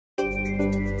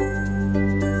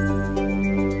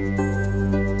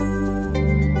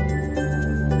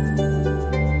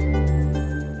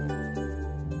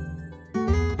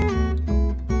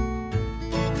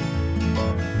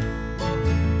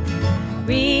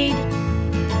Read,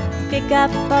 pick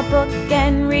up a book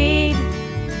and read.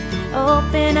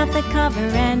 Open up the cover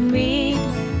and read.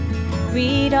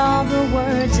 Read all the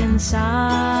words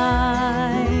inside.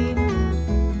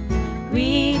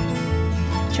 Read,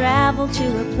 travel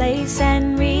to a place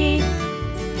and read.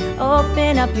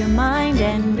 Open up your mind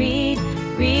and read.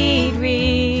 Read,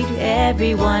 read,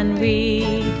 everyone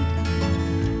read.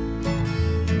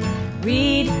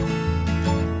 Read,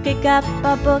 pick up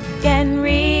a book and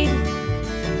read.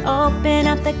 Open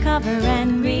up the cover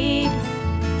and read.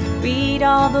 Read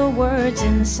all the words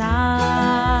inside.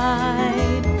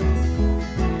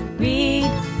 Read,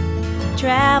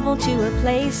 travel to a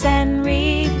place and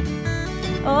read.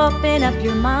 Open up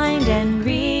your mind and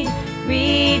read.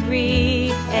 Read,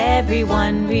 read,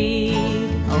 everyone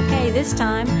read. Okay, this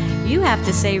time you have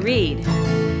to say read.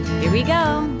 Here we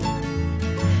go.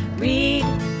 Read,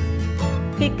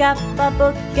 pick up a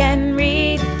book and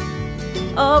read.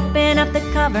 Open up the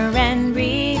cover and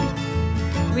read.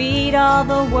 Read all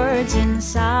the words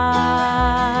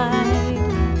inside.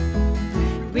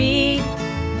 Read,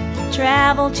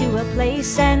 travel to a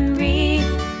place and read.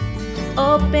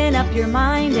 Open up your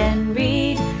mind and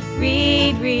read.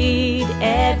 Read, read,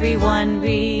 everyone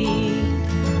read.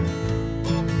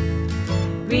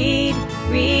 Read,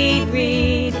 read,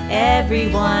 read,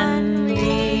 everyone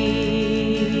read.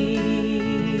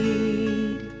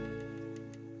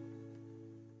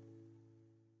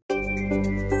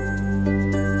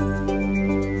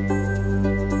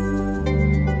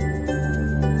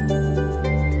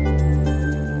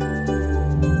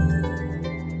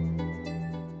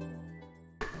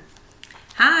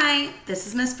 This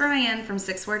is Miss Bryan from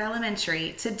Sixth Ward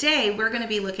Elementary. Today we're going to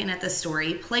be looking at the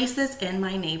story Places in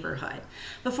My Neighborhood.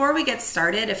 Before we get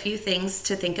started, a few things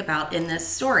to think about in this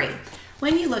story.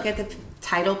 When you look at the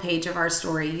title page of our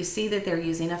story, you see that they're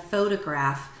using a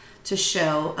photograph to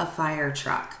show a fire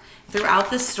truck.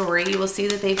 Throughout the story, you will see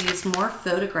that they've used more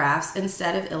photographs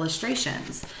instead of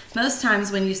illustrations. Most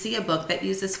times when you see a book that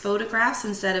uses photographs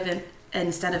instead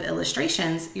of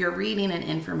illustrations, you're reading an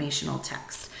informational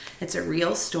text. It's a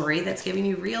real story that's giving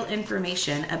you real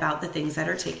information about the things that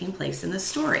are taking place in the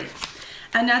story.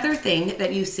 Another thing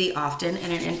that you see often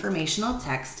in an informational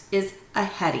text is a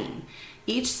heading.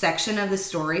 Each section of the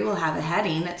story will have a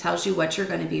heading that tells you what you're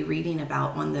going to be reading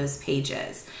about on those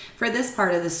pages. For this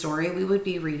part of the story, we would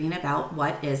be reading about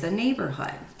what is a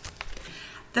neighborhood.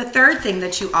 The third thing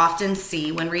that you often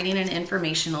see when reading an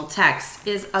informational text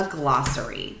is a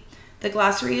glossary. The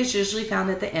glossary is usually found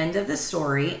at the end of the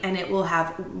story, and it will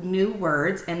have new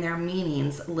words and their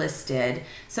meanings listed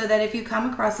so that if you come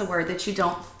across a word that you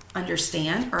don't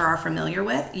understand or are familiar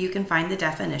with, you can find the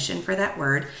definition for that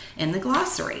word in the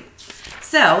glossary.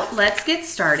 So let's get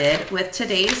started with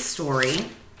today's story,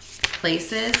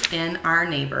 Places in Our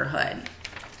Neighborhood.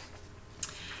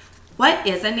 What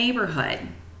is a neighborhood?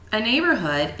 A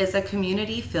neighborhood is a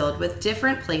community filled with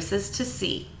different places to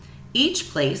see. Each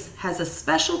place has a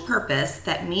special purpose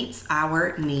that meets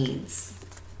our needs.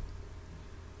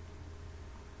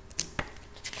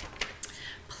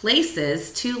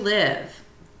 Places to live.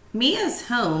 Mia's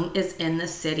home is in the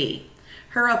city.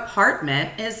 Her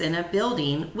apartment is in a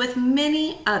building with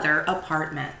many other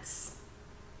apartments.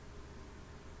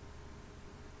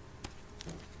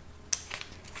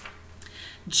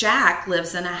 Jack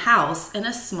lives in a house in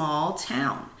a small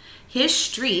town. His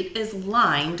street is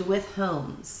lined with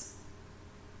homes.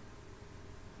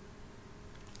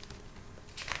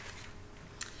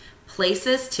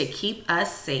 Places to keep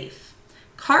us safe.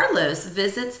 Carlos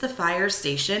visits the fire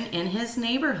station in his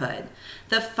neighborhood.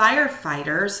 The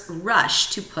firefighters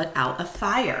rush to put out a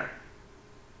fire.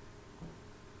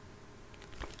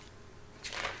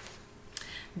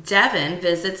 Devin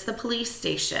visits the police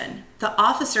station. The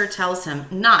officer tells him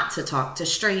not to talk to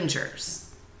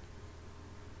strangers.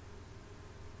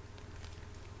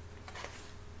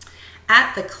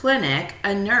 At the clinic,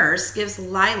 a nurse gives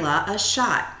Lila a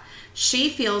shot. She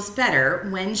feels better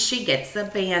when she gets a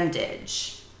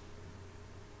bandage.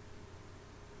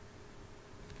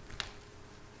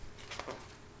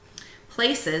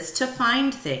 Places to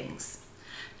find things.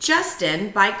 Justin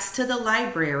bikes to the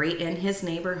library in his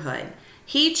neighborhood.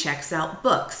 He checks out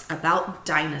books about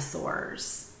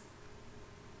dinosaurs.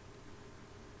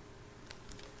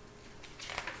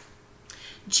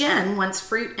 Jen wants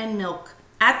fruit and milk.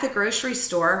 At the grocery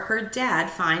store, her dad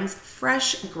finds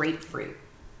fresh grapefruit.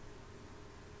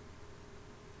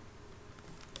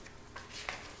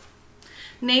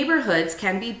 Neighborhoods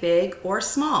can be big or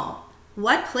small.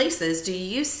 What places do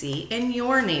you see in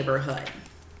your neighborhood?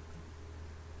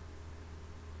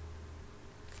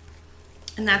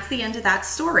 And that's the end of that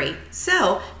story.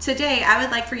 So today I would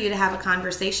like for you to have a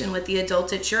conversation with the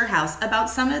adult at your house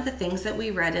about some of the things that we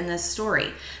read in this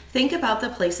story. Think about the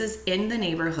places in the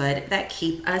neighborhood that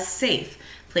keep us safe.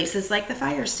 Places like the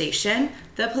fire station,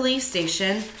 the police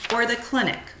station, or the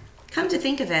clinic. Come to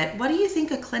think of it, what do you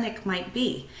think a clinic might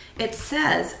be? It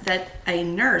says that a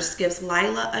nurse gives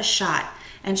Lila a shot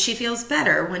and she feels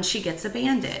better when she gets a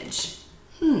bandage.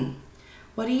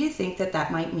 What do you think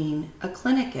that might mean a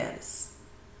clinic is?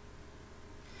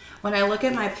 When I look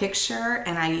at my picture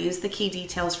and I use the key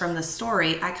details from the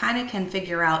story, I kind of can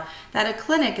figure out that a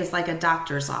clinic is like a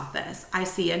doctor's office. I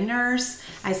see a nurse,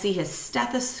 I see his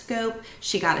stethoscope,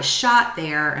 she got a shot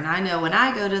there, and I know when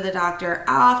I go to the doctor,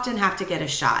 I often have to get a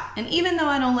shot. And even though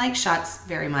I don't like shots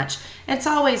very much, it's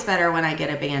always better when I get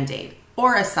a Band-Aid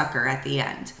or a sucker at the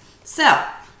end. So,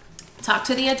 talk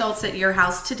to the adults at your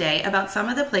house today about some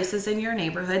of the places in your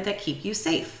neighborhood that keep you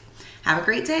safe. Have a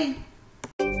great day.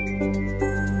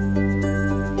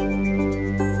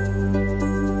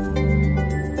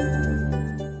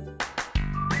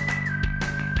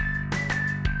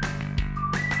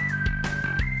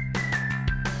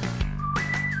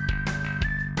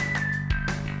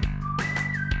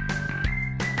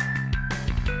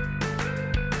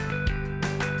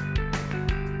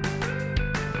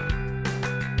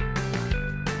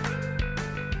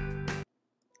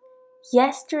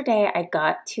 Yesterday, I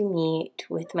got to meet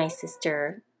with my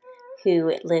sister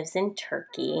who lives in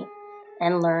Turkey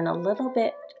and learn a little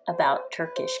bit about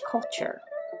Turkish culture.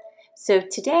 So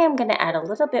today I'm going to add a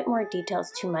little bit more details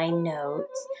to my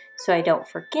notes so I don't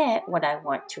forget what I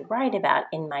want to write about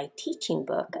in my teaching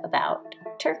book about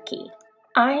Turkey.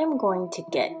 I am going to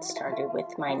get started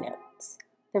with my notes.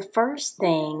 The first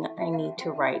thing I need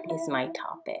to write is my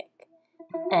topic.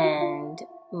 And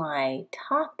my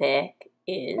topic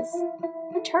is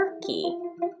Turkey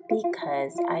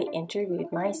because I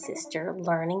interviewed my sister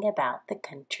learning about the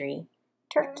country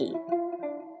Turkey.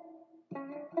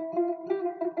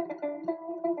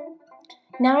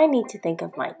 Now I need to think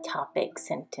of my topic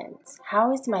sentence.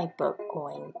 How is my book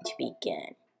going to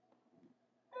begin?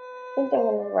 I think I'm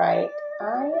going to write,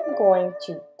 I am going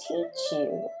to teach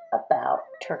you about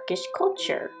Turkish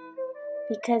culture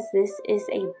because this is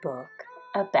a book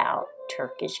about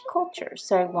Turkish culture.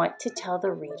 So I want to tell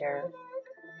the reader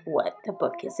what the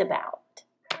book is about.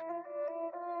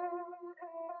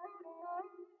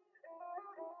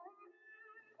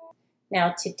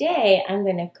 Now today I'm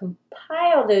going to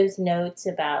compile those notes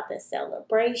about the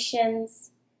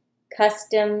celebrations,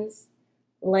 customs,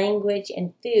 language,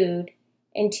 and food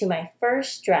into my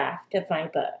first draft of my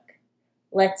book.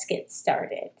 Let's get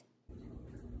started.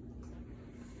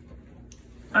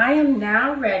 I am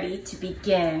now ready to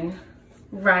begin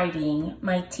writing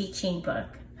my teaching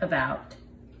book about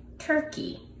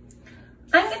Turkey.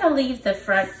 I'm going to leave the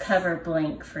front cover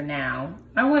blank for now.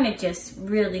 I want to just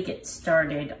really get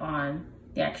started on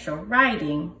the actual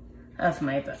writing of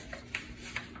my book.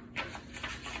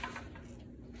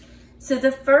 So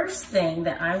the first thing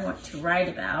that I want to write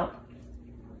about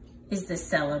is the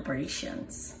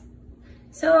celebrations.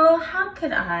 So how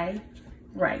could I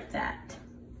write that?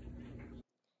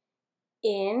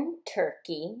 In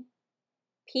Turkey,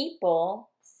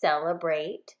 people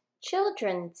celebrate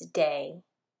Children's Day.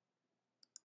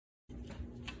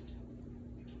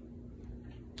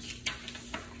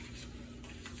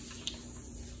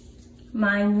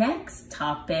 My next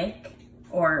topic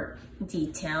or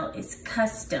detail is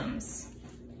customs.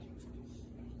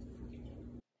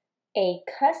 A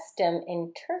custom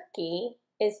in Turkey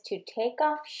is to take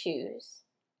off shoes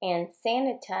and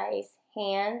sanitize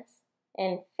hands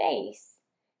and face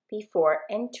before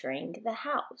entering the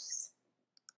house.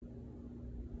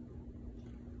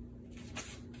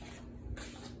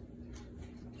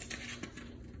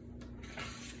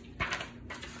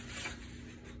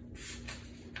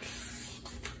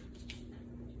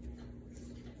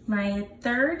 My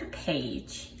third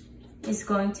page is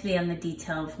going to be on the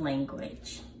detail of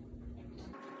language.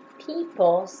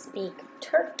 People speak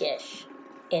Turkish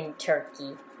in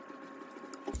Turkey.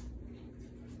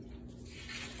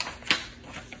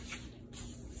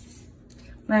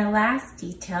 My last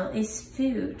detail is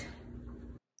food.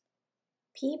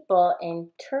 People in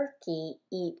Turkey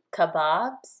eat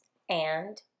kebabs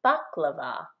and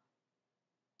baklava.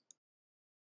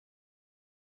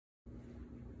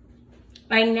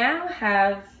 I now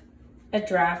have a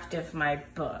draft of my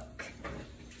book.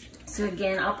 So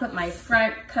again, I'll put my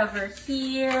front cover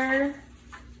here.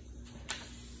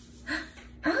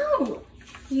 Oh,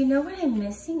 you know what I'm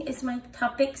missing is my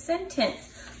topic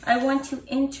sentence. I want to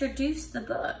introduce the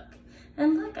book.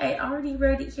 And look, I already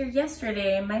wrote it here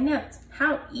yesterday in my notes.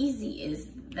 How easy is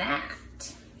that?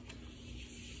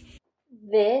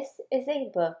 This is a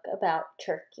book about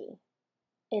Turkey.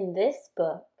 In this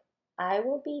book, I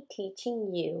will be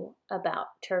teaching you about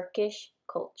Turkish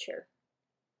culture.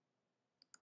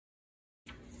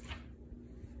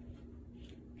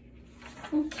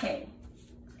 Okay,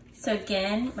 so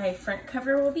again, my front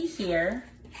cover will be here.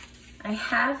 I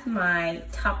have my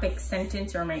topic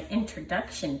sentence or my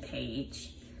introduction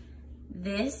page.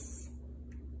 This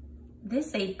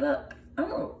a book.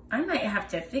 Oh, I might have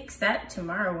to fix that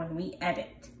tomorrow when we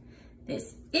edit.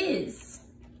 This is,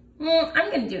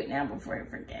 I'm gonna do it now before I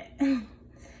forget.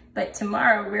 But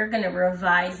tomorrow we're gonna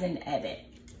revise and edit.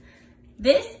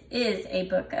 This is a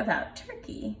book about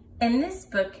Turkey. In this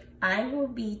book, I will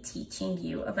be teaching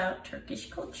you about Turkish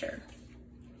culture.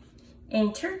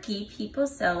 In Turkey, people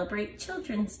celebrate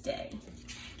Children's Day.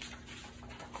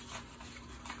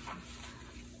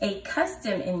 A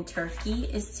custom in Turkey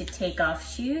is to take off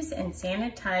shoes and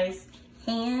sanitize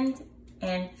hand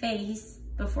and face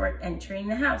before entering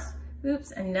the house.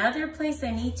 Oops, another place I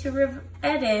need to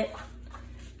edit.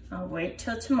 I'll wait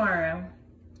till tomorrow.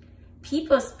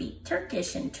 People speak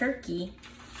Turkish in Turkey.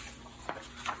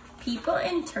 People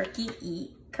in Turkey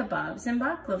eat kebabs and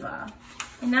baklava.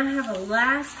 And I have a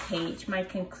last page, my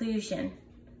conclusion.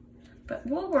 But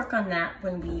we'll work on that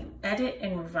when we edit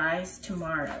and revise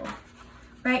tomorrow.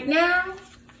 Right now,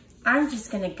 I'm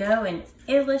just gonna go and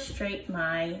illustrate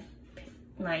my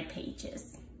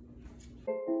pages.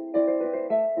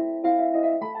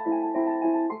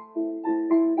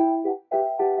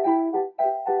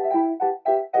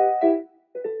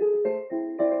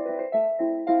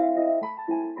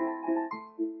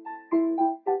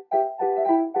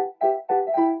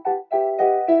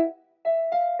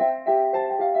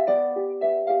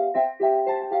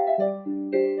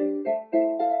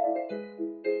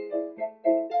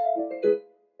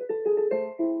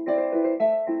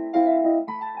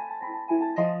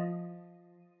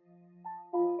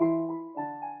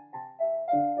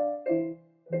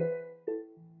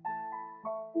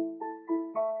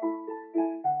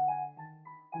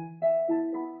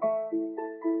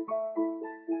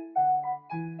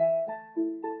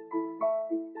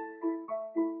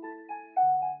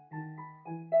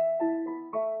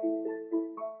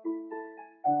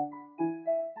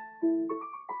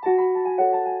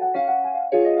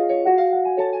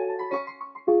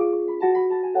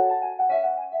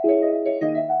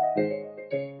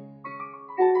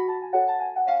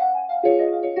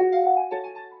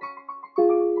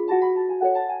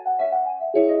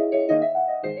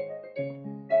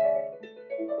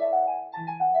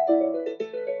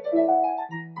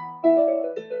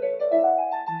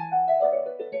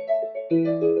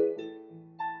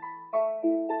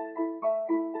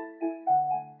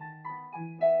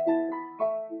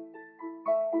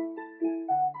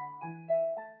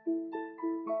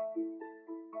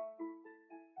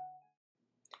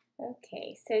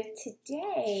 Okay, so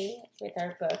today with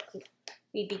our book,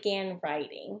 we began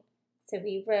writing. So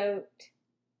we wrote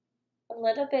a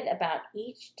little bit about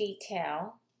each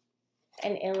detail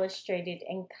and illustrated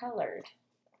and colored.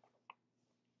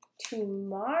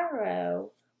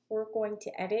 Tomorrow, we're going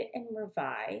to edit and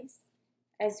revise,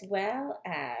 as well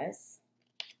as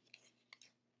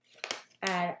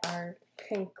add our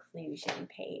conclusion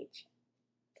page.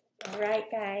 All right,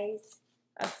 guys,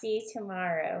 I'll see you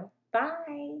tomorrow.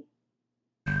 Bye.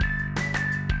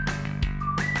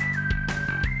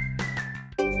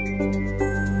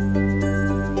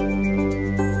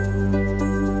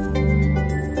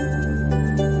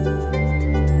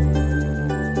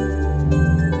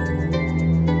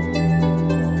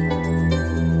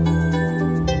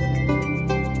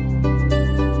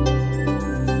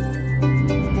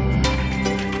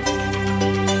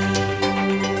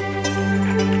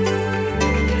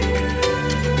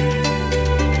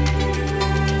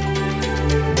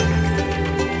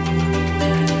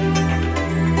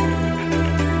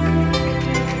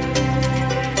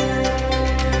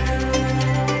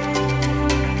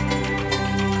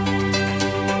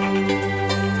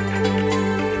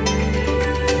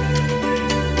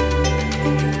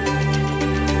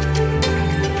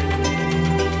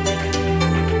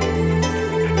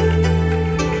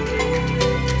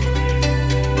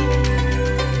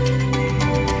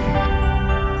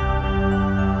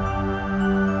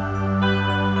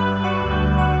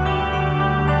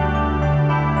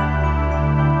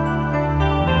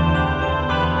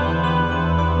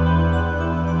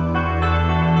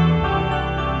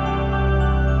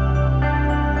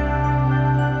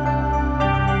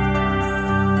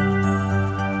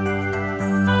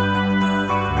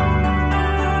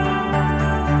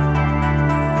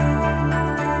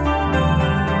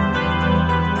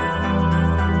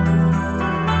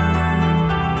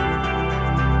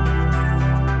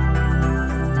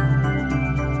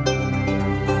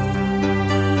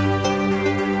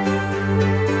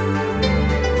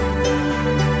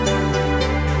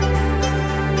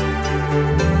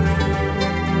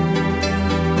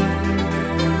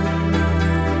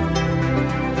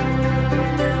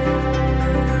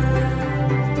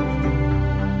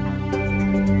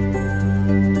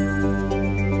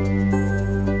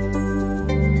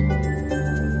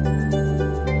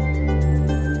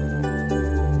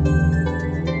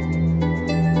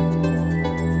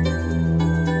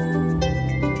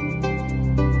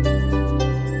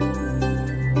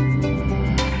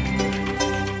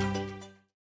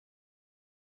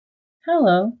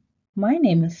 Hello, my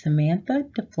name is Samantha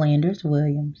DeFlanders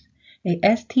Williams, a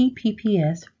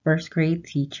STPPS first grade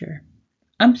teacher.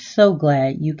 I'm so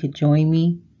glad you could join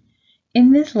me.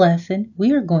 In this lesson,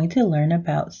 we are going to learn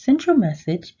about central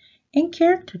message and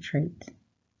character traits.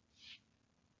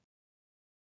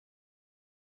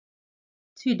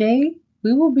 Today,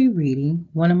 we will be reading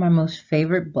one of my most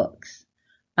favorite books,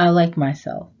 I Like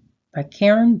Myself, by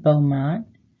Karen Beaumont,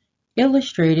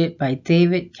 illustrated by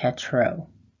David Catrow.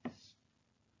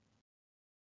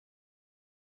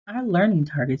 Our learning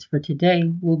targets for today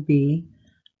will be: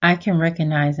 I can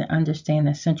recognize and understand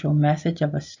the central message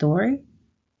of a story,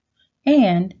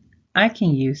 and I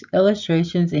can use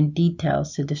illustrations and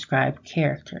details to describe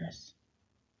characters.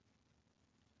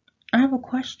 I have a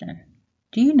question.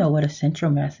 Do you know what a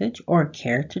central message or a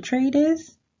character trait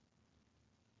is?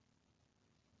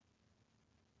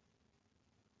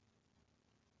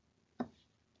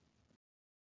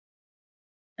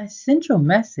 A central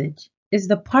message is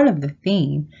the part of the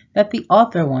theme that the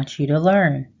author wants you to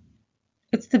learn.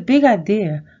 It's the big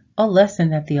idea, a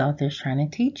lesson that the author is trying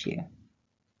to teach you.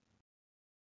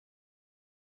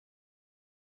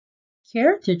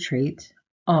 Character traits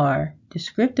are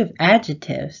descriptive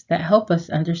adjectives that help us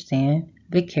understand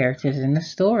the characters in the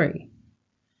story.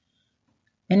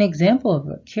 An example of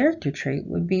a character trait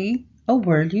would be a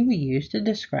word you would use to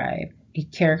describe a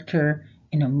character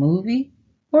in a movie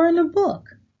or in a book.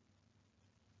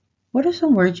 What are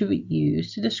some words you would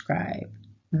use to describe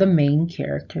the main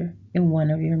character in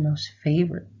one of your most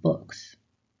favorite books?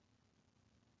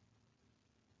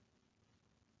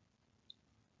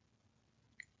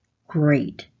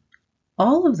 Great.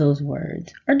 All of those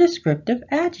words are descriptive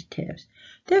adjectives.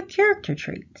 They're character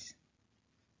traits.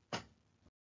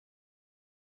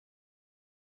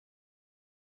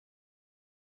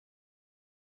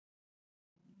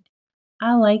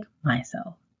 I Like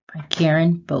Myself by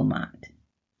Karen Beaumont.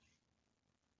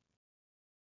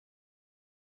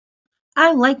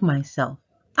 I like myself.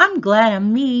 I'm glad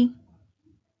I'm me.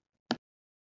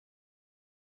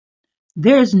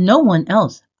 There's no one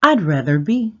else I'd rather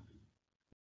be.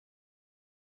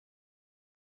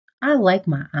 I like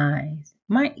my eyes,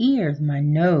 my ears, my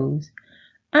nose.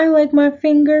 I like my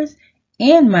fingers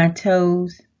and my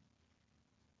toes.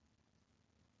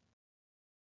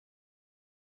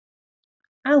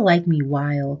 I like me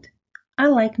wild. I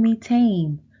like me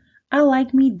tame. I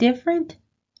like me different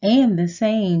and the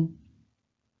same.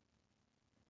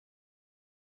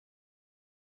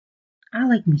 I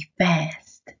like me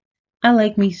fast. I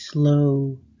like me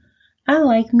slow. I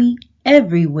like me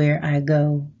everywhere I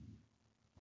go.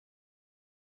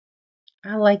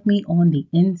 I like me on the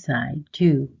inside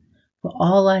too, for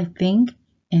all I think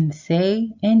and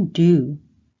say and do.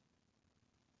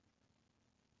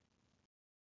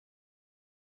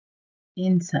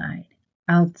 Inside,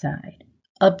 outside,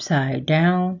 upside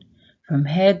down, from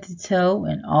head to toe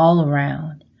and all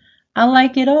around. I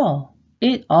like it all.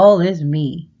 It all is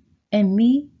me, and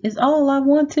me is all I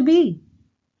want to be.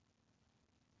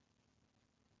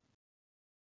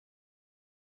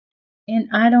 And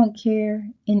I don't care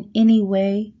in any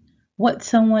way what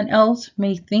someone else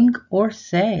may think or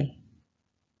say.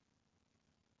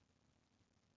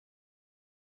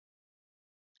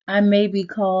 I may be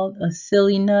called a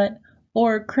silly nut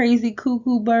or a crazy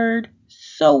cuckoo bird.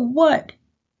 So what?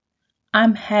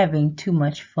 I'm having too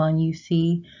much fun, you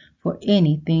see, for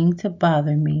anything to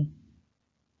bother me.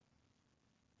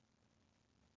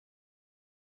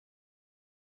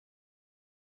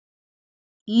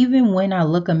 Even when I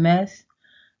look a mess,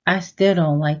 I still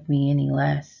don't like me any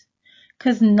less.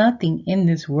 'Cause nothing in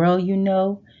this world, you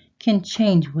know, can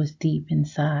change what's deep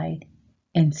inside.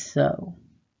 And so,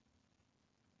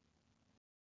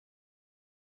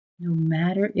 no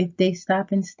matter if they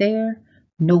stop and stare,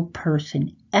 no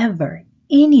person ever,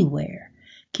 anywhere,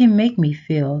 can make me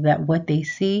feel that what they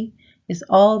see is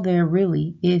all there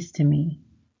really is to me.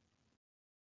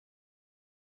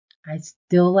 I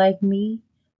still like me,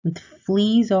 with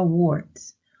fleas or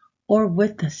warts, or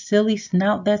with the silly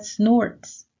snout that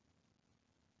snorts,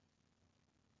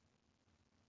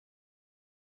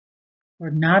 or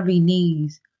knobby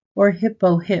knees, or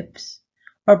hippo hips,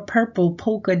 or purple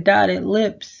polka dotted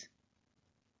lips,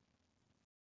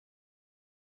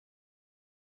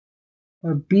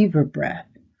 or beaver breath,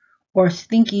 or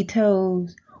stinky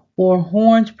toes, or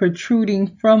horns protruding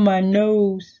from my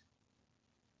nose,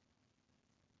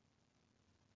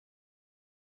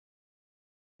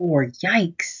 or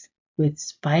yikes, with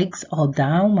spikes all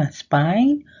down my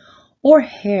spine, or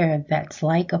hair that's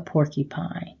like a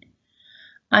porcupine.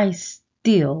 I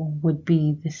still would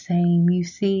be the same, you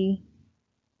see.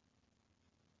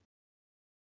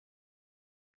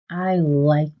 I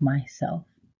like myself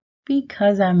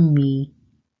because I'm me.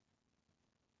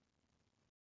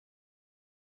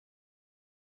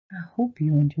 I hope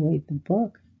you enjoyed the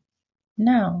book.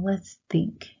 Now let's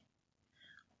think.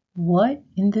 What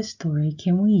in the story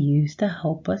can we use to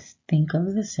help us think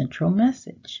of the central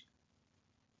message?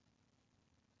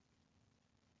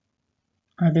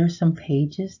 Are there some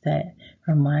pages that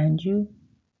remind you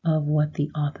of what the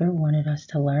author wanted us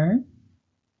to learn?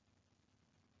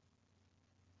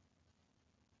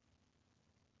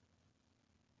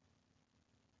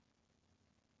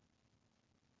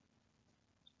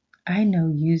 I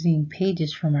know using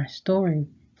pages from our story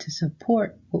to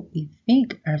support what we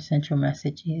think our central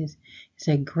message is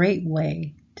a great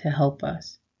way to help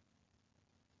us.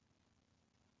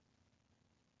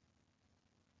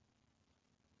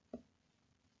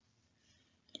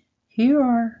 Here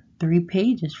are 3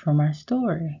 pages from our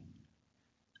story.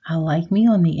 I like me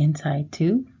on the inside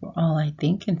too, for all I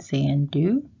think and say and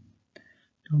do.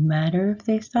 No matter if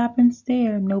they stop and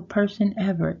stare, no person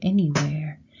ever,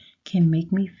 anywhere, can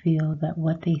make me feel that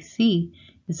what they see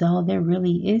is all there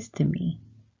really is to me.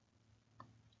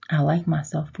 I like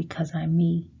myself because I'm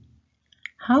me.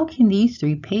 How can these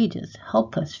 3 pages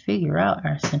help us figure out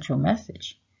our central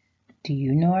message? Do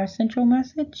you know our central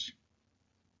message?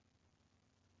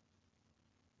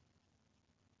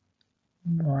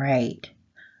 Right.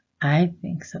 I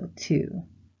think so too.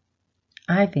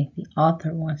 I think the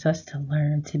author wants us to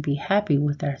learn to be happy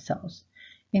with ourselves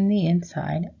in the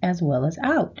inside as well as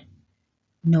out,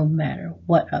 no matter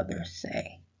what others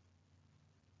say.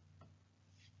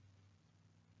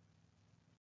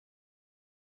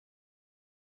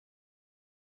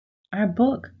 Our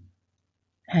book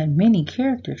had many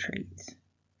character traits.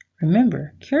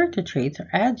 Remember, character traits are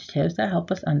adjectives that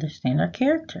help us understand our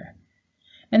character.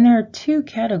 And there are 2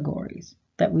 categories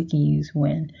that we can use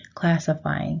when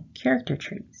classifying character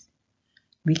traits.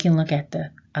 We can look at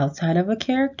the outside of a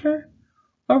character,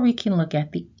 or we can look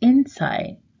at the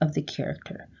inside of the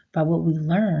character by what we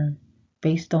learn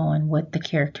based on what the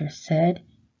character said,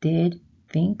 did,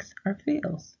 thinks, or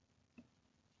feels.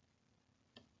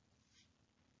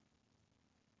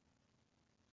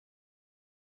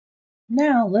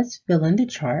 Now let's fill in the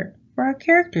chart for our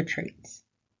character traits.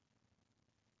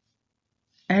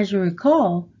 As you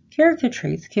recall, character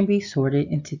traits can be sorted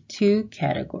into 2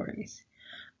 categories.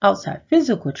 Outside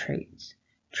physical traits,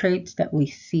 traits that we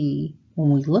see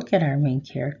when we look at our main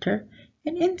character,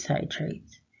 and inside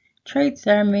traits, traits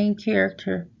that our main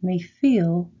character may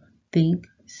feel, think,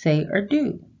 say, or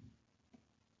do.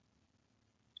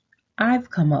 I've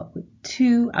come up with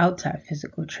 2 outside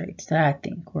physical traits that I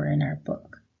think were in our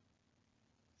book.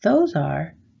 Those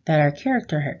are that our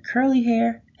character had curly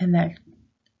hair and that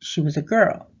she was a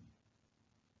girl.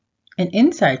 An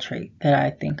inside trait that I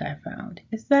think I found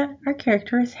is that our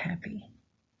character is happy.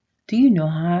 Do you know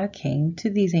how I came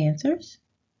to these answers?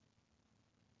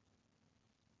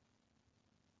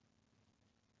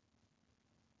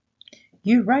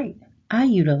 You're right. I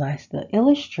utilized the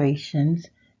illustrations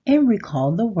and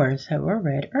recalled the words that were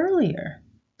read earlier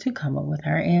to come up with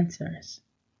our answers.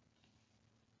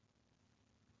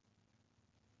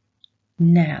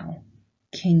 Now,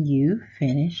 can you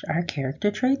finish our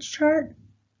character traits chart?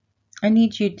 I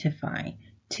need you to find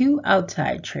 2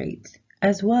 outside traits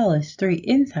as well as 3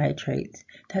 inside traits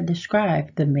that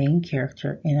describe the main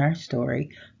character in our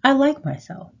story, I like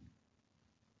myself.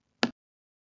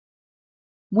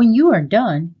 When you are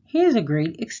done, here's a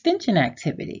great extension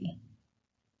activity.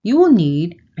 You will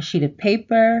need a sheet of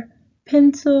paper,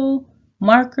 pencil,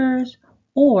 markers,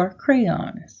 or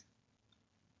crayons.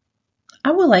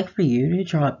 I would like for you to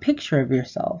draw a picture of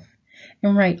yourself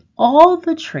and write all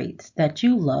the traits that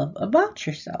you love about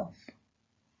yourself.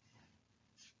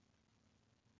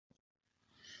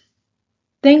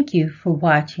 Thank you for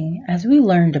watching as we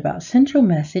learned about central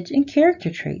message and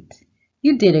character traits.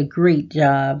 You did a great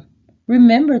job.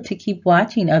 Remember to keep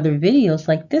watching other videos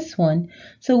like this one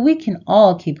so we can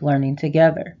all keep learning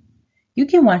together. You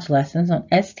can watch lessons on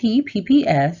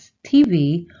STPPS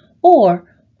TV or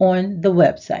on the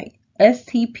website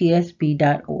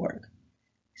stpsb.org.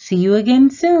 See you again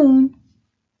soon.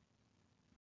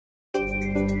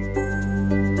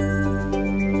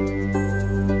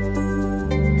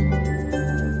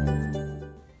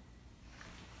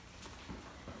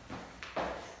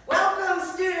 Welcome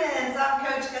students, I'm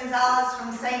Coach Gonzalez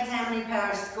from St. Tammany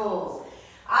Parish Schools.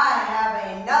 I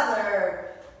have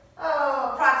another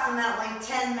approximately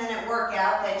 10-minute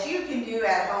workout that you can do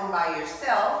at home by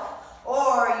yourself,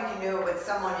 or you can do it with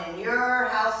someone in your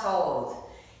household.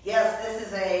 Yes, this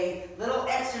is a little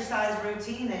exercise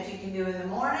routine that you can do in the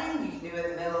morning, you can do it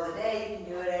in the middle of the day, you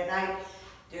can do it at night.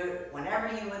 Do it whenever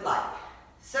you would like.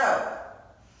 So,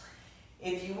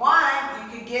 if you want,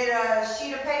 you could get a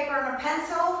sheet of paper and a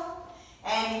pencil,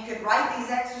 and you could write these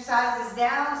exercises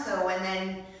down, so when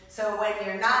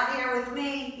you're not here with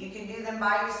me, you can do them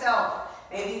by yourself.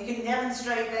 Maybe you can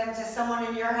demonstrate them to someone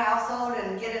in your household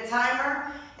and get a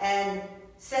timer and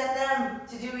set them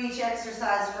to do each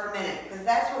exercise for a minute, because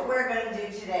that's what we're going to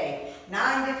do today.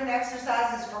 9 different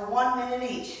exercises for 1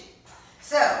 minute each.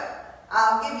 So,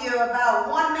 I'll give you about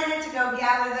 1 minute to go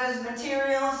gather those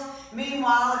materials.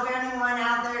 Meanwhile, if anyone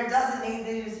out there doesn't need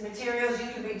these materials, you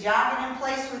can be jogging in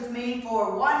place with me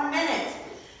for 1 minute.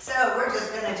 So we're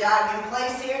just going to jog in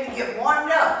place here to get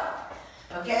warmed up.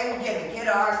 Okay, we're going to get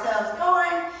ourselves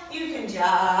going. You can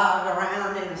jog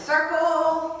around in a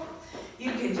circle.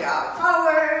 You can jog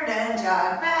forward and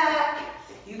jog back.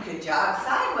 You can jog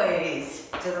sideways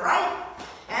to the right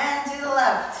and to the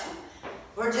left.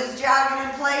 We're just jogging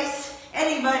in place.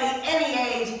 Anybody, any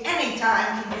age, any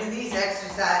time can do these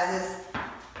exercises.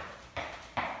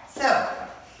 So,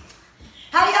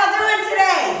 how y'all doing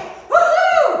today?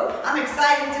 Woohoo! I'm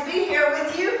excited to be here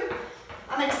with you.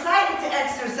 I'm excited to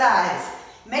exercise.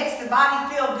 It makes the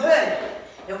body feel good.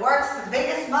 It works the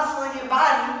biggest muscle in your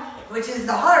body, which is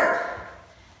the heart.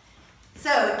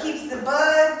 So, it keeps the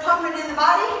blood pumping in the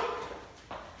body.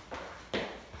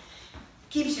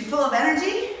 Keeps you full of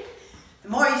energy. The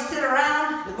more you sit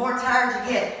around, the more tired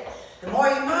you get. The more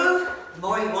you move, the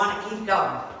more you want to keep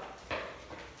going.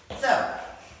 So,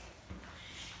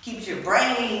 keeps your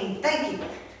brain thinking.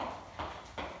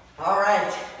 All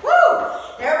right.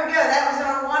 Woo! There we go. That was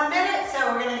our 1 minute,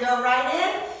 so we're going to go right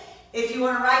in. If you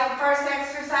want to write the first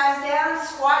exercise down,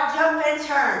 squat, jump, and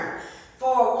turn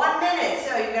for 1 minute.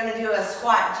 So you're going to do a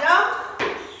squat, jump,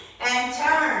 and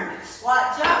turn.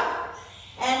 Squat, jump,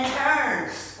 and turn.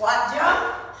 Squat,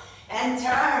 jump, and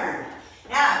turn.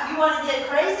 Now, if you want to get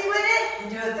crazy with it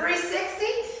and do a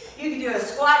 360, you can do a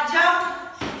squat,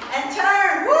 jump, and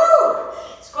turn. Woo!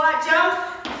 Squat, jump,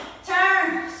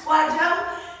 turn. Squat, jump,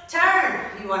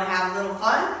 turn. You want to have a little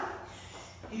fun?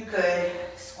 You could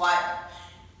squat,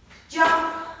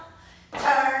 jump,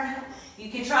 turn. You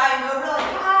can try and go really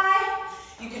high.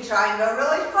 You can try and go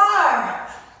really far.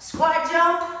 Squat,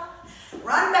 jump,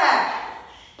 run back,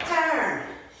 turn.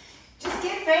 Just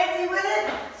get fancy with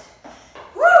it.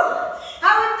 Woo!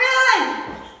 How we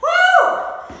feeling? Woo!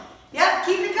 Yep,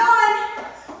 keep it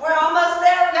going. We're almost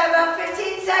there. We got about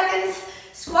 15 seconds.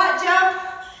 Squat, jump,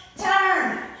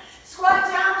 turn. Squat,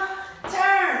 jump,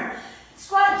 turn.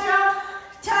 Squat, jump,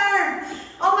 turn.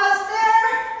 Almost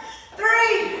there. 3,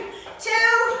 2,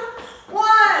 1.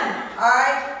 All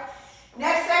right.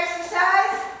 Next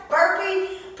exercise,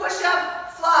 burpee, push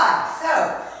up, fly.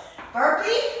 So,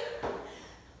 burpee,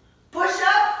 push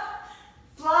up,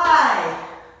 fly.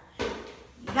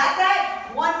 You got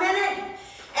that? 1 minute.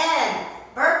 And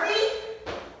burpee,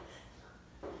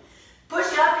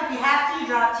 push up if you have to,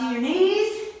 drop to your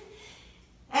knees,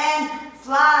 and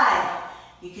fly.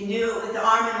 You can do it with the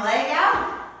arm and leg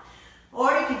out,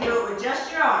 or you can do it with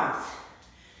just your arms.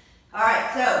 All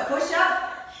right, so push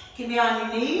up can be on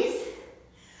your knees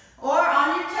or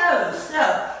on your toes.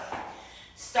 So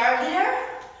start here,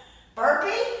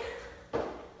 burpee,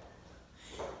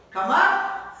 come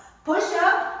up, push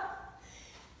up,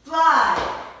 fly,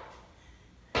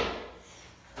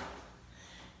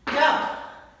 jump.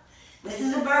 This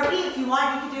is a burpee. If you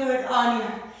want, you can do it on your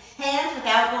hands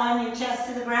without going your chest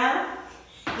to the ground.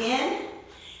 In,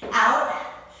 out,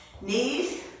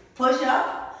 knees, push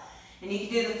up, and you can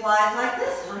do the flies like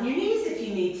this on your knees if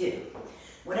you need to.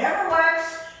 Whatever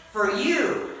works for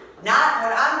you, not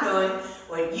what I'm doing,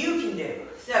 what you can do.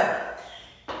 So,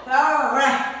 all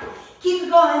right, keep it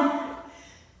going.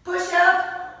 Push up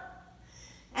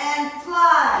and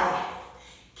fly.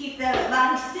 Keep that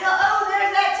body still. Oh,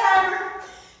 there's that timer.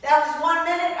 That was 1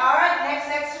 minute. All right, next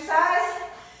exercise.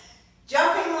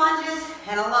 Jumping lunges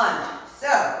and a lunge.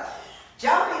 So,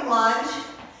 jumping lunge,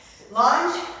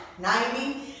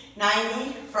 90,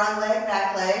 90, front leg,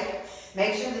 back leg.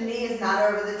 Make sure the knee is not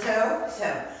over the toe.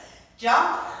 So,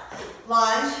 jump,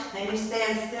 lunge, then you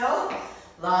stand still,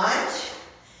 lunge,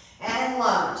 and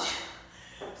lunge.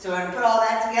 So we're going to put all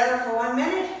that together for 1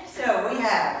 minute. So we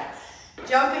have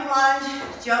jumping lunge,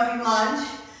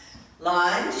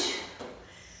 lunge,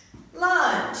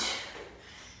 lunge,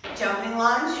 jumping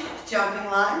lunge,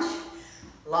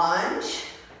 lunge,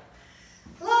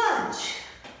 lunge.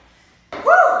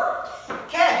 Woo!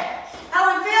 Okay, how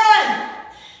we feeling?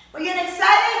 We getting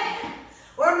excited?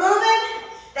 We're moving?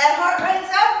 That heart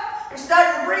rate's up? You're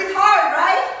starting to breathe hard,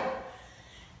 right?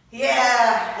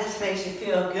 Yeah, this makes you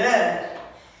feel good.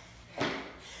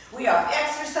 We are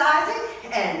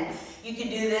exercising and You can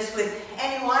do this with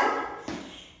anyone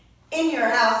in your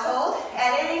household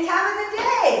at any time of the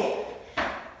day.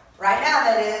 Right now,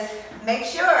 that is. Make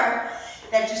sure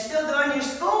that you're still doing your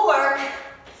schoolwork,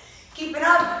 keeping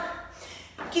up,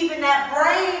 keeping that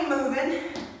brain moving.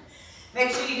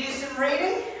 Make sure you do some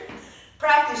reading,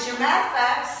 practice your math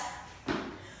facts.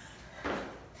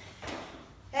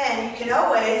 And you can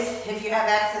always, if you have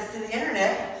access to the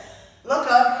internet, look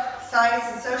up science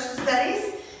and social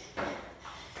studies.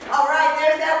 All right,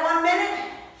 there's that 1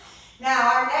 minute.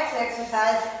 Now our next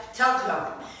exercise, tuck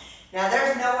jump. Now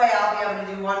there's no way I'll be able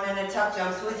to do 1 minute tuck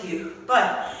jumps with you,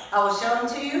 but I will show them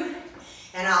to you,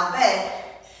 and I'll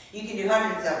bet you can do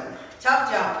hundreds of them.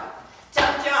 Tuck jump,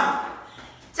 tuck jump,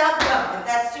 tuck jump. If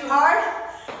that's too hard,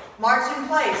 march in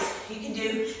place. You can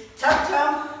do tuck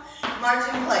jump, march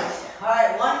in place. All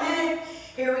right, 1 minute.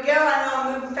 Here we go. I know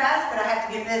I'm moving fast, but I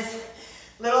have to get this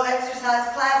little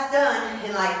exercise class done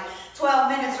in like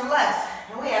 12 minutes or less.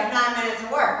 And we have 9 minutes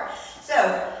of work. So,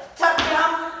 tuck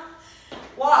jump,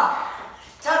 walk.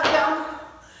 Tuck jump,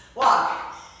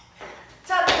 walk.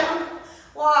 Tuck jump,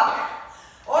 walk.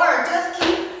 Or just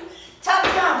keep tuck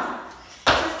jump.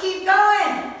 Just keep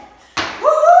going.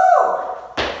 Woohoo!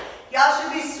 Y'all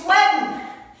should be sweating.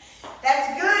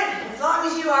 That's good, as long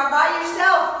as you are by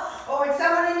yourself or with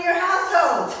someone in your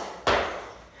household.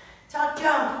 Tuck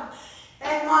jump,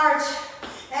 and march,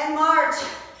 and march.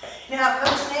 Now,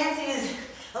 Coach Nancy is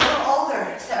a little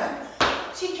older, so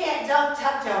she can't tuck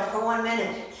jump for 1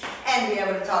 minute and be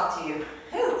able to talk to you.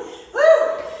 Woo,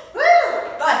 woo, woo!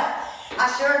 But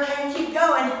I sure can keep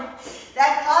going.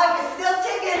 That clock is still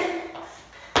ticking.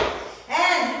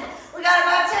 And we got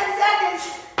about 10 seconds.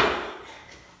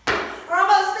 We're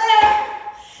almost there.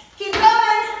 Keep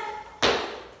going.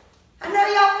 I know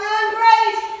y'all feeling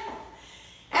great.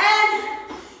 And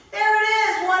there it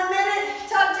is, 1 minute.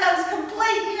 Tuck jump's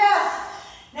complete, yes.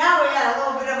 Now we got a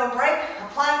little bit of a break, a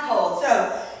plank hold.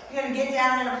 So you're gonna get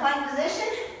down in a plank position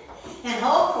and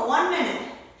hold for 1 minute.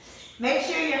 Make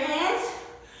sure your hands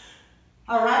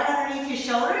are right underneath your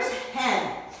shoulders.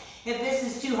 And if this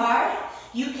is too hard,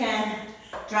 you can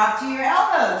drop to your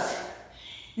elbows.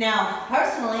 Now,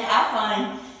 personally, I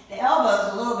find the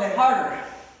elbows a little bit harder,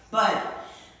 but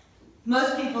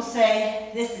most people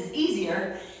say this is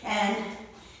easier and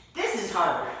this is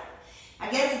harder. I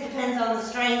guess it depends on the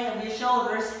strength of your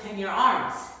shoulders and your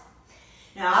arms.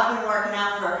 Now, I've been working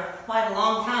out for quite a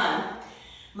long time,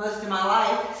 most of my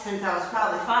life, since I was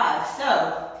probably 5,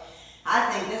 so I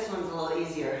think this one's a little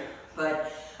easier,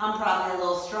 but I'm probably a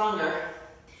little stronger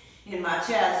in my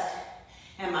chest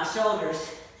and my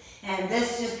shoulders, and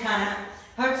this just kind of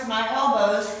hurts my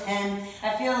elbows, and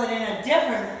I feel it in a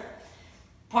different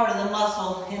part of the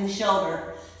muscle in the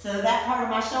shoulder. So that part of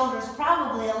my shoulder is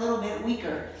probably a little bit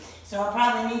weaker, so I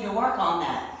probably need to work on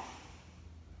that.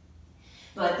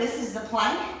 But this is the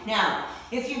plank. Now,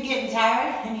 if you're getting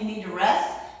tired and you need to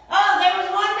rest, oh, there was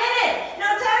 1 minute. No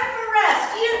time for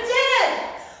rest. You did it.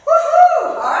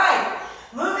 Woohoo! All right,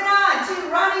 moving on to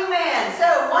running man.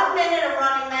 So 1 minute of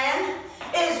running man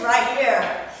is right here.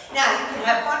 Now, you can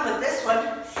have fun with this one.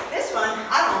 This one,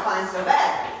 I don't find so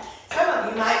bad. Some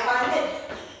of you might find it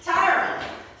tiring.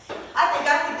 I think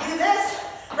I could do this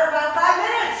for about 5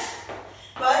 minutes.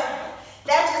 But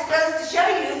that just goes to show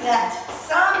you that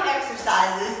some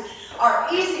exercises are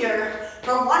easier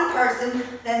for one person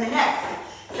than the next.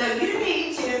 So you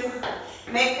need to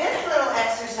make this little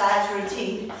exercise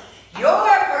routine your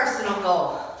personal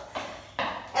goal.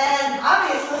 And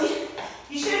obviously,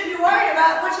 you shouldn't be worried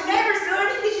about what your neighbor's doing,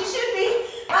 because you should be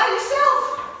by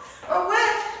yourself or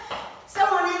with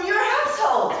someone in your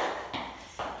household.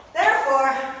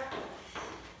 Therefore,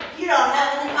 you don't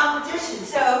have any competition.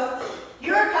 So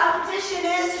your competition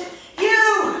is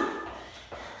you.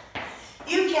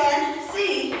 You can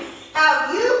see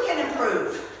how you can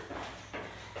improve,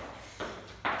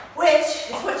 which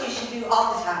is what you should do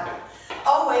all the time.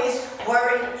 Always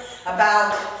worry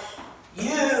about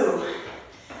you.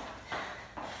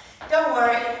 Don't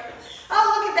worry. Oh,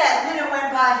 look at that. Minute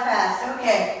went by fast.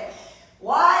 Okay.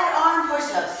 Wide arm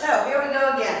push-ups. So here we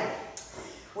go again.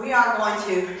 We are going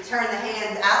to turn the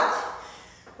hands out.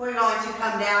 We're going to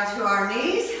come down to our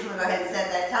knees. I'm going to go ahead and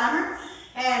set that timer.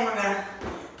 And we're going to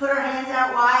put our hands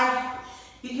out wide.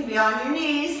 You can be on your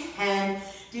knees and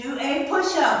do a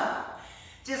push-up.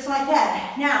 Just like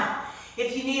that. Now,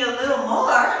 if you need a little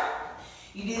more,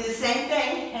 you do the same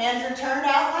thing. Hands are turned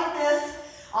out like this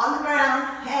on the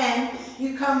ground, and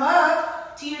you come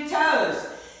up to your toes.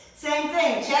 Same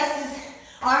thing.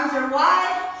 Arms are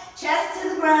wide, chest to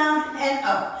the ground, and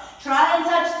up. Try and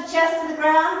touch the chest to the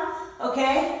ground.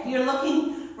 Okay, you're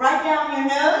looking right down your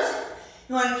nose.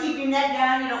 You want to keep your neck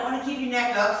down. You don't want to keep your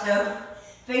neck up. So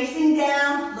facing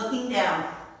down, looking down.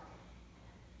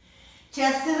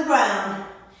 Chest to the ground.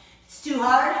 If it's too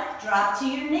hard, drop to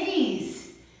your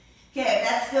knees. Okay, if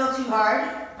that's still too hard,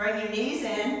 bring your knees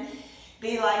in.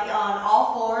 Be like on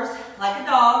all fours, like a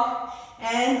dog,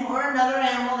 or another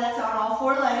animal that's on all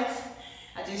four legs.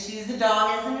 I just use the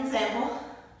dog as an example.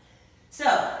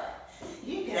 So,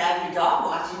 you could have your dog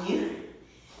watching you.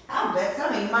 I'll bet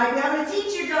some of you might be able to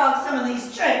teach your dog some of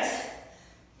these tricks.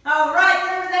 All right,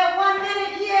 there's that 1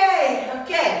 minute, yay!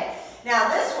 Okay, now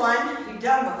this one you've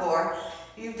done before.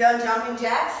 You've done jumping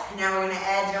jacks, and now we're gonna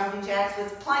add jumping jacks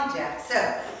with plank jacks. So,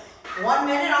 1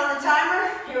 minute on the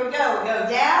timer, here we go. We go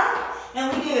down,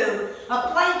 and we do a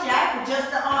plank jack with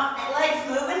just the legs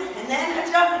moving, and then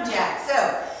a jumping jack.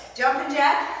 So, jumping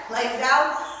jack, legs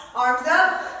out, arms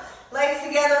up, legs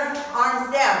together,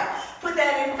 arms down. Put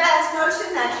that in fast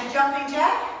motion, that's your jumping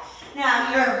jack. Now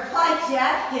your plank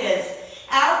jack is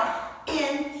out,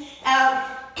 in,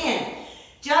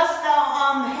 just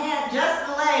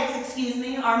the legs,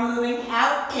 are moving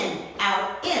out, in.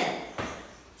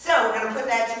 So we're gonna put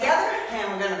that together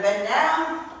and we're gonna bend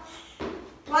down,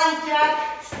 plank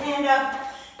jack, stand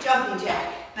up, jumping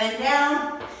jack. Bend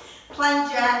down,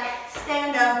 plank jack,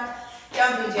 stand up,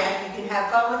 jumping jack. You can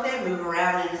have fun with it, move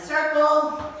around in a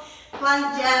circle,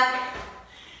 plank jack,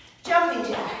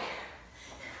 jumping jack,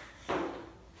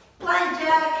 plank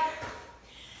jack,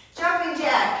 jumping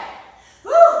jack.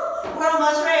 Woo! We're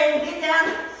almost ready to get down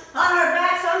on our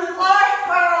backs on the floor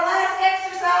for our last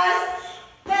exercise.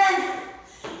 Then,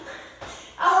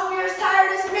 I hope you're as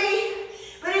tired as me,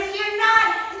 but if you're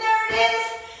not, there it is.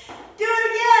 Do it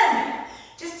again.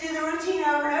 Just do the routine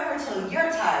over and over until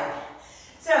you're tired.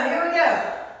 So here we go.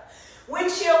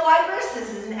 Windshield wipers. This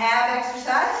is an ab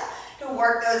exercise to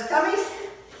work those tummies.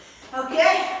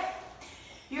 Okay.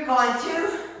 I'm going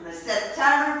to set the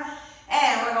timer,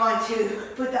 and we're going to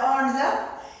put the arms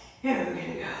up. Here we're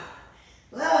going to go.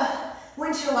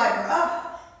 Windshield wiper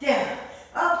up, down,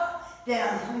 up,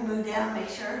 down. Let me move down, make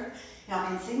sure y'all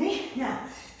can see me. Now,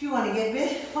 if you want to get a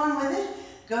bit fun with it,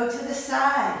 go to the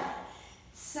side.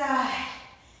 Side.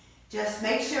 Just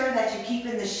make sure that you're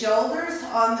keeping the shoulders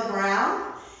on the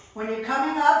ground. When you're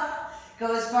coming up,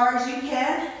 go as far as you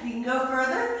can. If you can go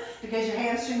further because your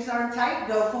hamstrings aren't tight,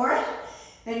 go for it.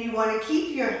 Then you want to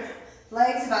keep your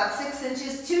legs about 6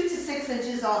 inches, 2 to 6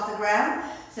 inches off the ground.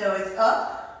 So it's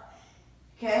up.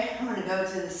 Okay, I'm going to go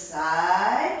to the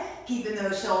side, keeping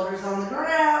those shoulders on the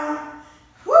ground.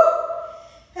 Woo!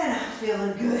 And I'm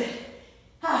feeling good.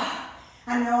 I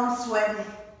know I'm sweating.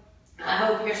 I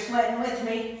hope you're sweating with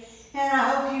me. And I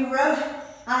hope you wrote.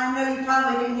 I know you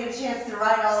probably didn't get a chance to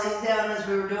write all these down as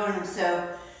we were doing them. So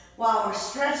while we're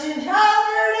stretching, oh,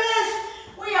 there it is.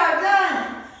 We are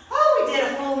done. Oh, we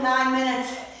did a full 9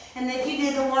 minutes. And if you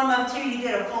did the warm-up too, you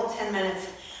did a full 10 minutes.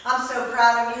 I'm so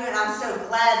proud of you, and I'm so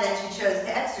glad that you chose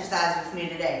to exercise with me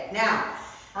today. Now,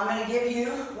 I'm going to give you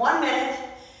 1 minute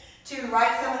to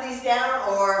write some of these down,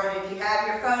 or if you have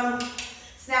your phone,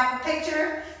 snap a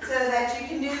picture so that you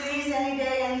can do these any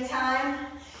day, any time.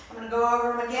 I'm going to go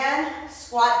over them again.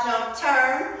 Squat, jump,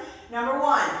 turn. Number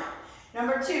 1.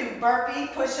 Number 2, burpee,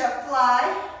 push-up, fly.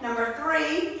 Number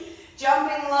 3,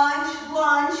 jumping lunge,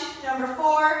 lunge. Number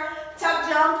 4, tuck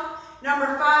jump.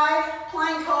 Number 5,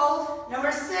 plank hold.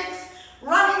 Number 6,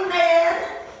 running man.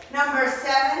 Number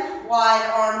 7, wide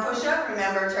arm push-up.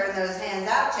 Remember, turn those hands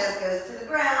out, chest goes to the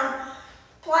ground.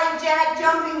 Plank jack,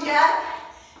 jumping jack.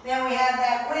 Then we have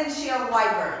that windshield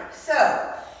wiper.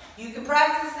 So, you can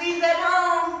practice these at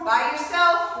home, by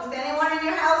yourself, with anyone in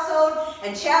your household,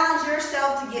 and challenge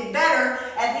yourself to get better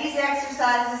at these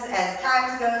exercises as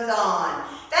time goes on.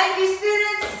 Thank you,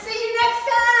 students. See you next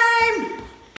time.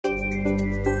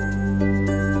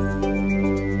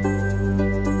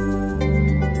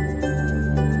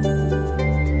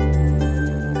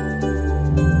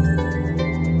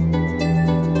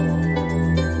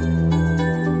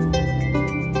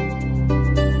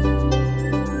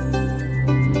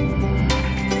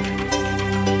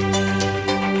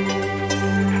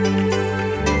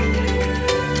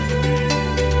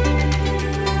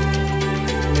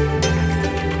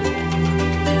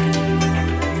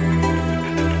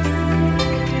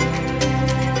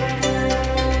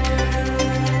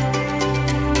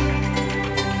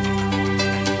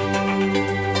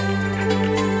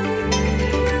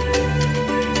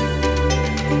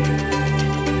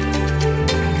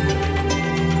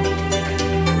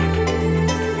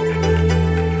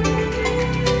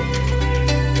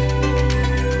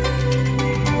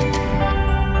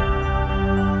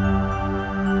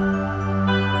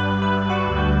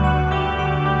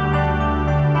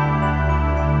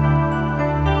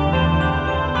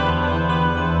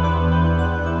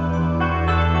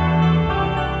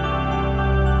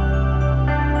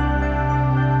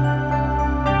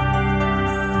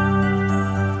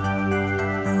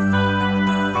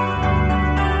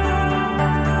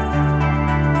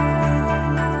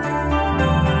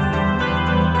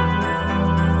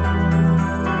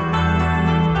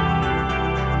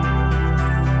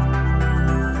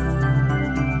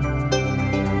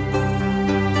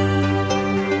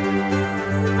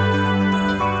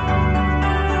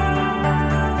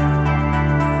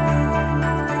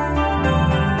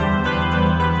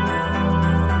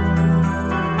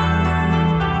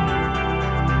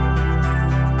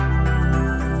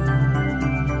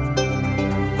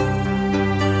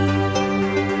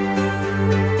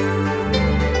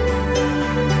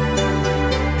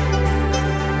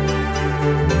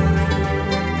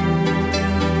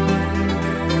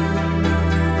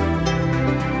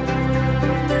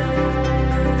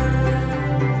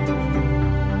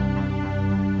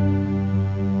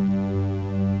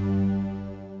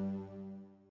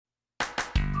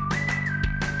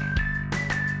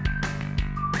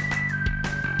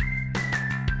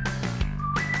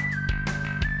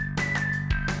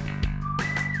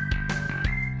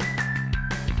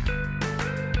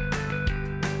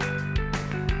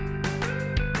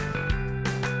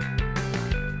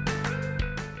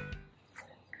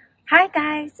 Hi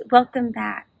guys, welcome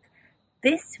back.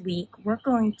 This week we're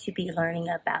going to be learning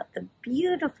about the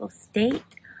beautiful state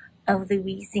of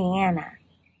Louisiana.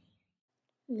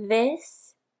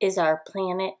 This is our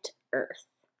planet Earth.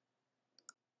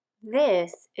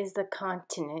 This is the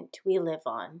continent we live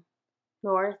on,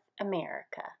 North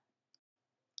America.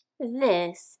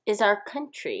 This is our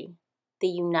country, the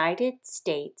United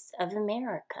States of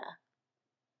America.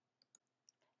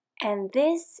 And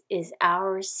this is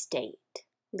our state,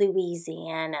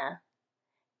 Louisiana.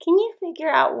 Can you figure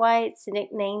out why it's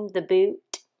nicknamed the Boot?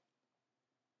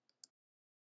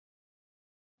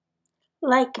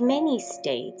 Like many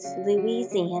states,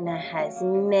 Louisiana has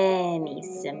many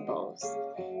symbols.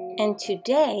 And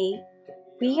today,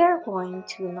 we are going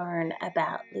to learn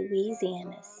about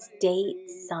Louisiana's state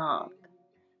song,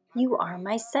 You Are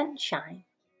My Sunshine.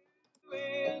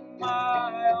 In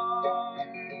my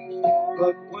arms,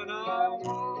 but when I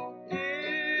woke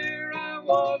here, I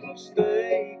was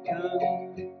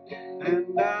mistaken,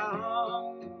 and I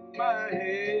hung my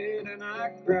head and I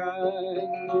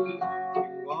cried.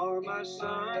 You are my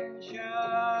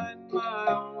sunshine, my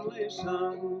only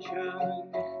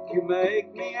sunshine. You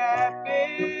make me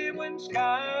happy when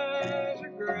skies are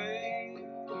gray.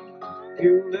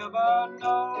 You never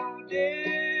know,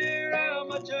 dear, how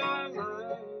much I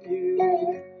love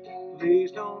you.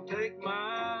 Please don't take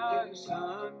my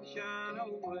sunshine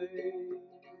away.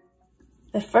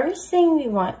 The first thing we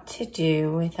want to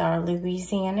do with our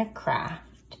Louisiana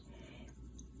craft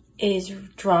is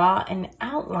draw an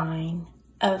outline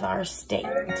of our state.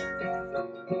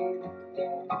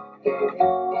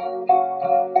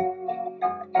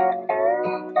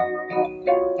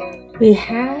 We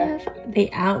have the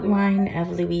outline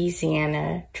of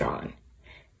Louisiana drawn.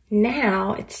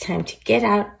 Now it's time to get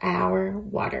out our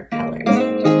watercolors.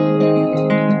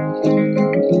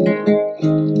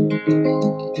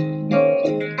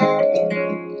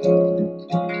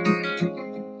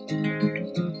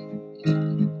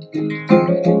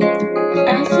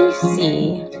 As you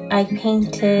see, I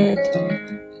painted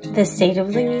the state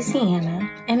of Louisiana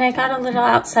and I got a little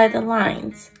outside the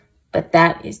lines, but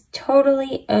that is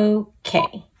totally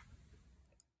okay.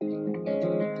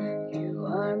 You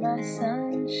are my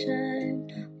sunshine,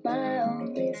 my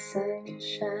only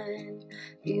sunshine.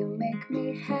 You make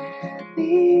me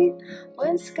happy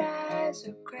when skies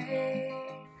are gray.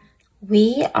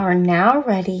 We are now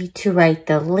ready to write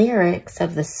the lyrics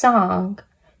of the song,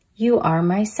 You Are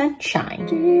My Sunshine.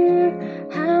 Dear,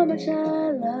 how much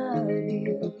I love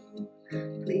you.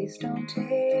 Please don't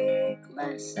take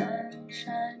my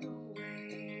sunshine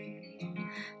away.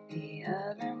 The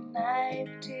other night,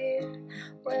 dear,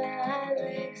 when I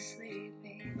lay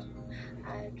sleeping,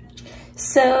 I dreamt.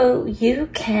 So you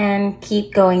can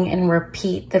keep going and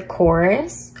repeat the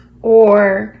chorus,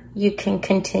 or you can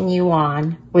continue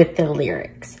on with the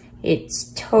lyrics.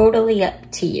 It's totally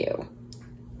up to you.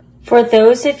 For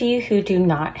those of you who do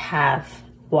not have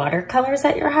watercolors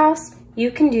at your house, you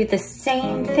can do the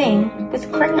same thing with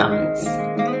crayons.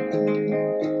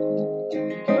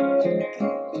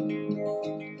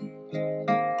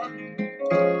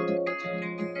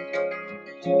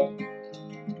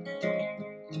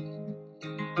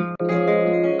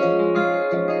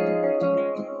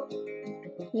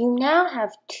 You now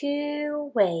have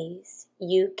two ways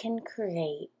you can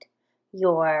create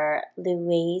your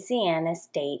Louisiana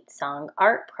State Song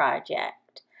art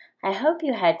project. I hope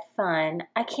you had fun.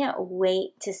 I can't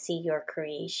wait to see your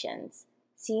creations.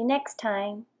 See you next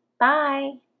time.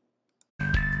 Bye.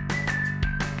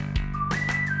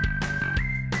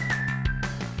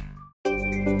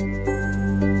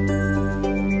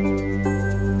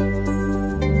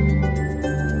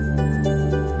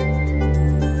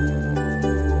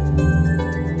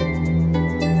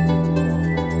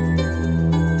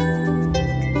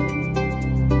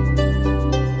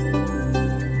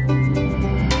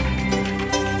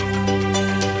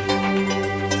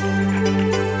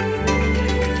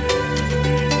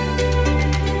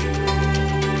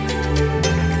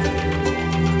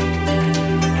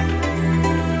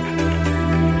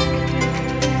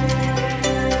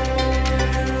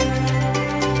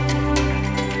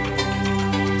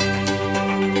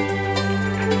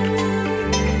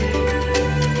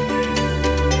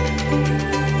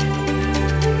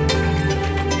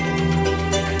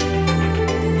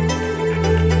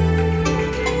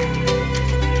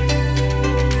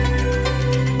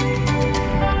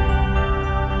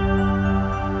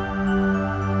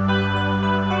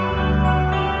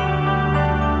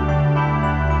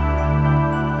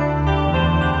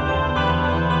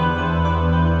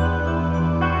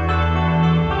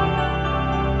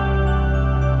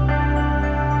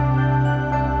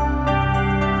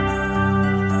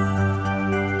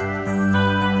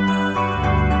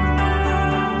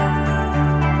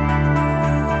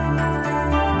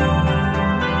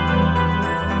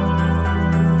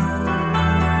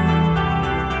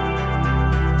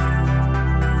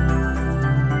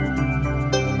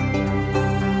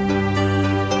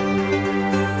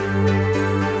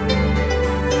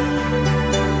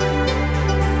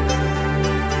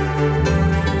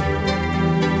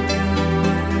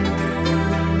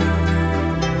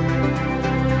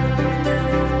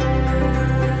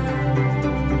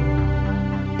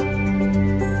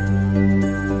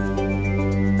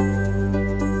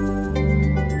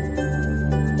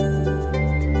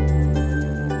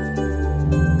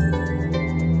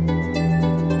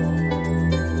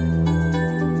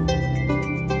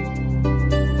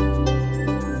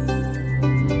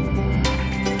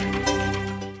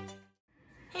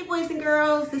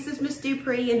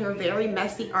 Dupree in her very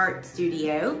messy art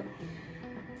studio.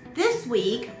 This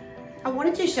week, I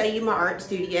wanted to show you my art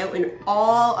studio and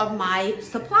all of my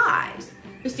supplies.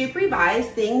 Miss Dupree buys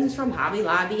things from Hobby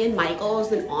Lobby and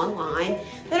Michaels and online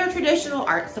that are traditional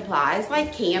art supplies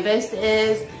like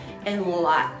canvases and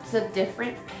lots of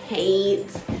different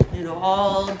paints and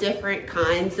all different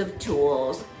kinds of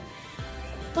tools.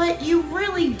 But you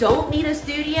really don't need a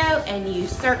studio, and you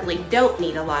certainly don't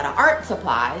need a lot of art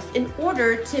supplies in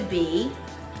order to be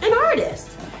an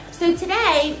artist. So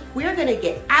today, we're gonna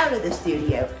get out of the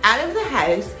studio, out of the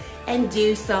house, and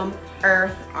do some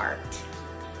earth art.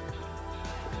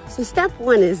 So step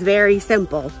one is very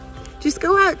simple. Just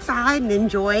go outside and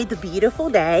enjoy the beautiful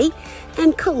day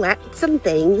and collect some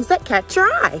things that catch your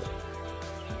eye.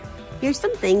 Here's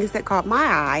some things that caught my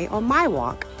eye on my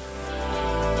walk.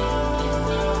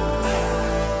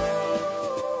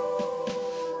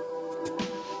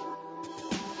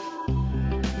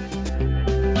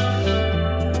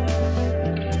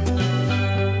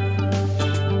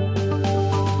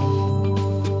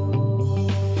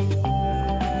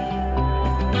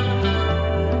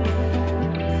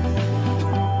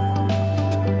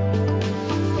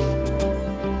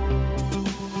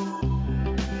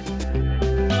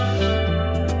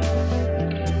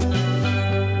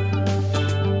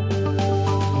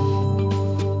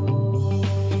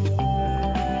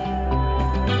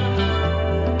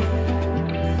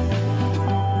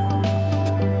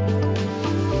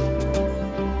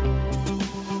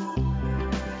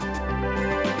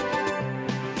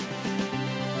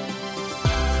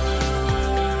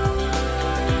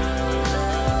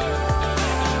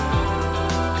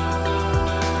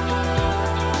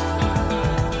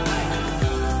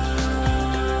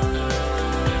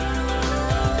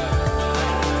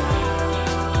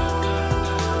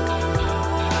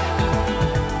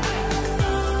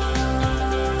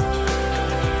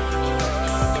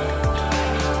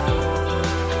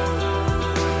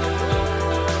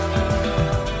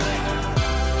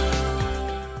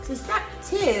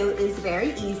 Is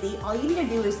very easy. All you need to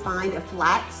do is find a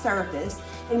flat surface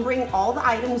and bring all the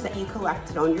items that you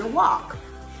collected on your walk.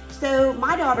 So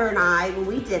my daughter and I, when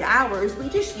we did ours, we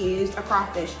just used a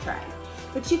crawfish tray.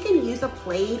 But you can use a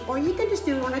plate, or you can just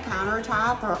do it on a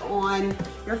countertop or on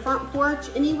your front porch,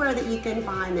 anywhere that you can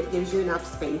find that gives you enough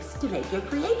space to make your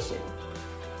creation.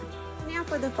 Now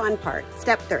for the fun part,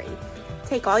 step 3.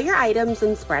 Take all your items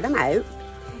and spread them out.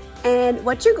 And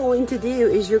what you're going to do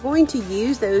is you're going to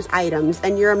use those items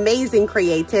and your amazing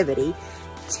creativity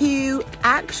to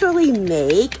actually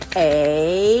make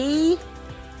a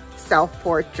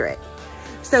self-portrait.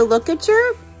 So look at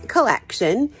your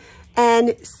collection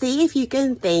and see if you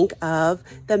can think of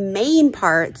the main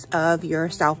parts of your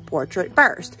self-portrait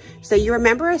first. So you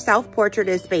remember a self-portrait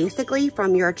is basically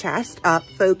from your chest up,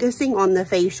 focusing on the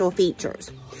facial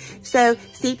features. So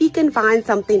see if you can find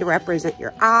something to represent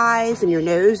your eyes and your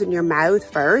nose and your mouth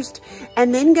first,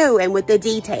 and then go in with the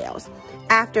details.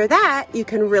 After that, you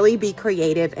can really be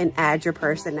creative and add your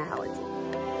personality.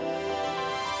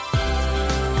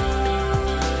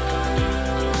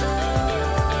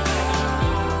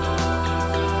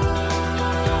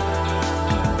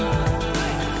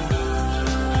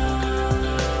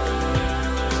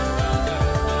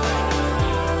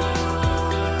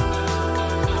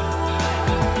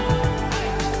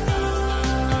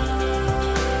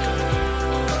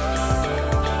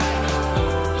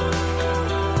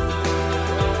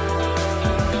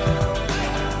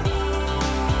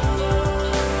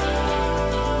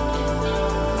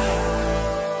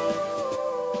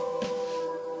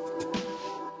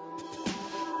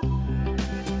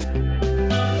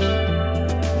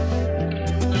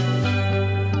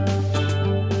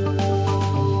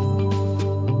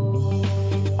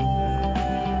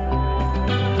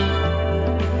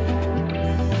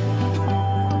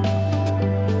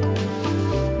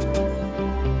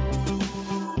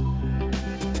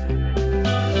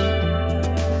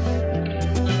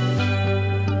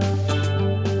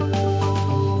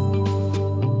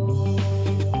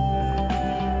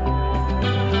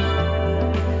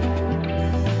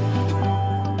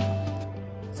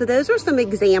 So those are some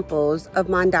examples of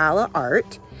mandala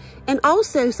art, and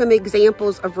also some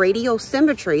examples of radial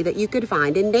symmetry that you could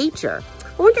find in nature.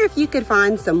 I wonder if you could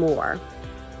find some more.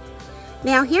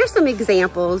 Now here's some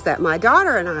examples that my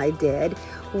daughter and I did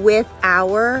with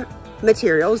our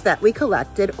materials that we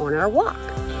collected on our walk.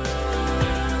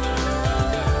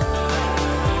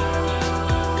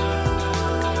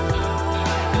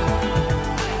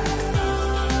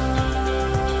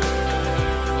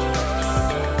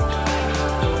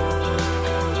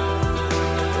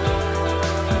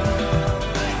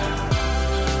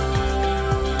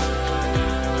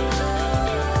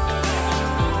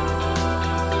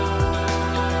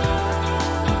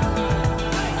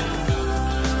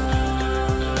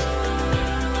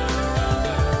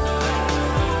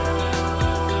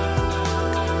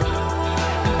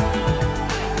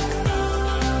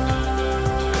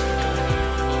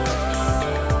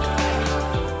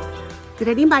 Did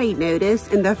anybody notice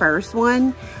in the first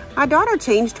one, my daughter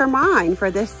changed her mind for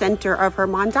the center of her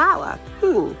mandala?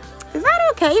 Is that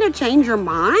okay to change your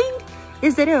mind?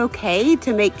 Is it okay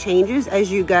to make changes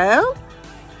as you go?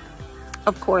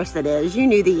 Of course it is. You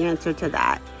knew the answer to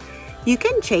that. You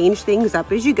can change things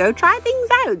up as you go. Try things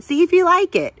out. See if you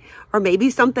like it. Or maybe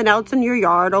something else in your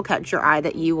yard will catch your eye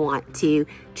that you want to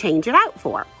change it out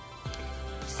for.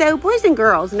 So boys and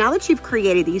girls, now that you've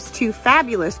created these two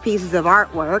fabulous pieces of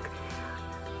artwork,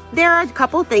 there are a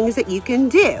couple things that you can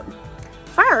do.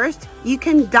 First, you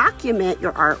can document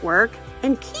your artwork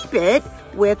and keep it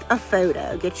with a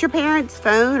photo. Get your parents'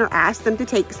 phone or ask them to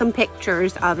take some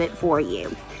pictures of it for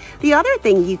you. The other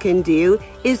thing you can do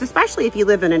is, especially if you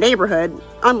live in a neighborhood,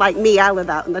 unlike me, I live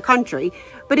out in the country,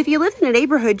 but if you live in a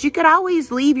neighborhood, you could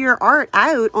always leave your art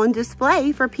out on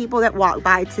display for people that walk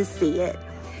by to see it.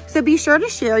 So be sure to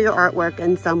share your artwork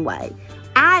in some way.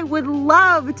 I would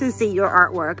love to see your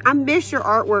artwork. I miss your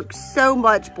artwork so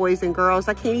much, boys and girls.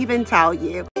 I can't even tell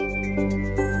you.